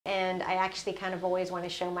I actually kind of always want to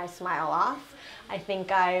show my smile off. I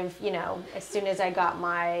think I've, as soon as I got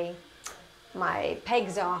my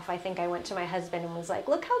pegs off, I think I went to my husband and was like,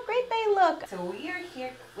 look how great they look. So we are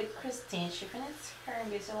here with Christine. She finished her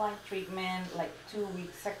Invisalign treatment like 2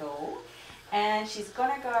 weeks ago, and she's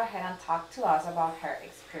gonna go ahead and talk to us about her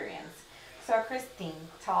experience. So Christine,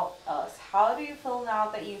 tell us, how do you feel now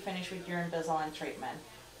that you finished with your Invisalign treatment?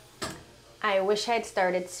 I wish I'd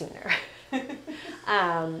started sooner.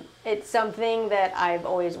 It's something that I've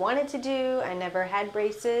always wanted to do. I never had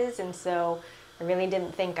braces, and so I really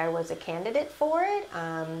didn't think I was a candidate for it.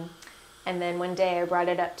 And then one day I brought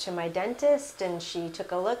it up to my dentist, and she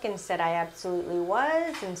took a look and said I absolutely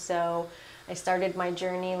was. And so I started my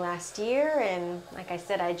journey last year, and like I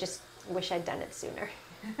said, I just wish I'd done it sooner.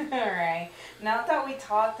 Alright, now that we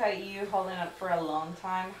talked that you holding it for a long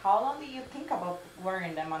time, how long did you think about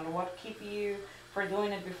wearing them, and what kept you for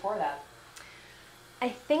doing it before that? I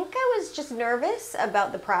think I was just nervous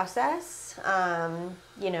about the process,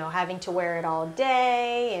 having to wear it all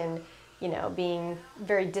day, and being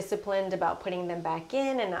very disciplined about putting them back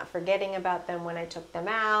in and not forgetting about them when I took them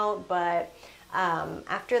out. But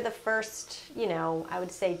after the first, I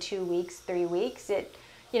would say 2 weeks, 3 weeks, it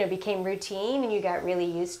became routine and you got really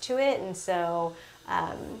used to it. And so,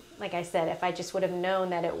 like I said, if I just would have known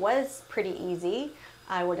that it was pretty easy,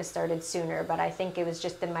 I would have started sooner. But I think it was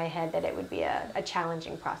just in my head that it would be a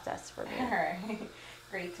challenging process for me. All right.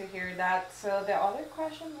 Great to hear that. So the other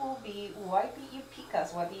question will be, why did you pick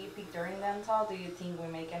us? What did you pick during dental? Do you think we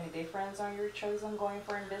make any difference on your choice on going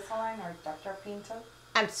for Invisalign or Dr. Pinto?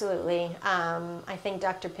 Absolutely. I think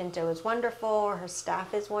Dr. Pinto is wonderful. Her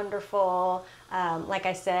staff is wonderful. Like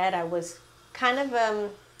I said, I was kind of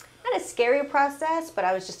not a scary process, but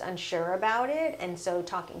I was just unsure about it. And so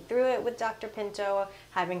talking through it with Dr. Pinto,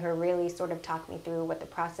 having her really sort of talk me through what the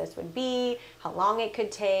process would be, how long it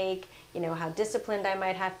could take, how disciplined I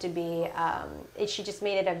might have to be. She just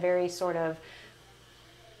made it a very sort of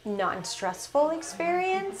non-stressful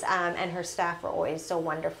experience, and her staff are always so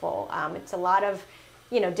wonderful. It's a lot of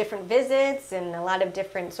different visits and a lot of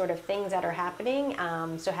different sort of things that are happening.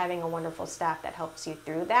 So having a wonderful staff that helps you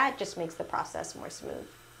through that just makes the process more smooth.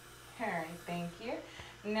 All right, thank you.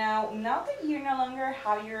 Now that you no longer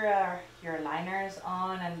have your liners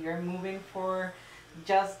on and you're moving for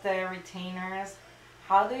just the retainers,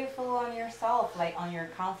 how do you feel on yourself, like on your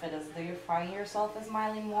confidence? Do you find yourself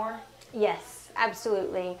smiling more? Yes,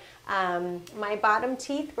 absolutely. My bottom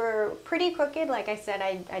teeth were pretty crooked. Like I said,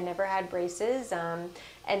 I never had braces.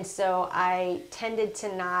 And so I tended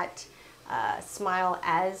to not smile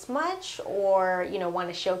as much or, want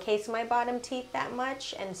to showcase my bottom teeth that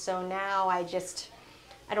much. And so now I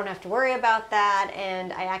don't have to worry about that.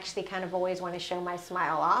 And I actually kind of always want to show my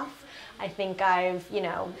smile off. I think I've,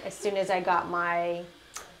 as soon as I got my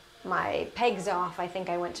pegs off, I think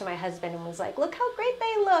I went to my husband and was like, look how great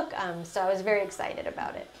they look. So I was very excited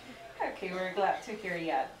about it. Okay, we're glad to hear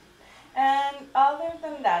that. And other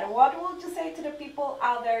than that, what would you say to the people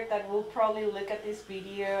out there that will probably look at this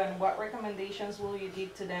video, and what recommendations will you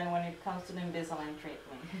give to them when it comes to the Invisalign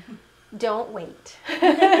treatment? Don't wait.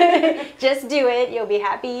 Just do it. You'll be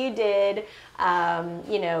happy you did.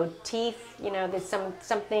 Teeth, there's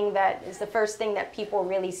something that is the first thing that people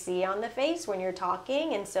really see on the face when you're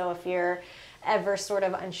talking. And so if you're ever sort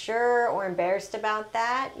of unsure or embarrassed about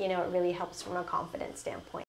that, it really helps from a confidence standpoint.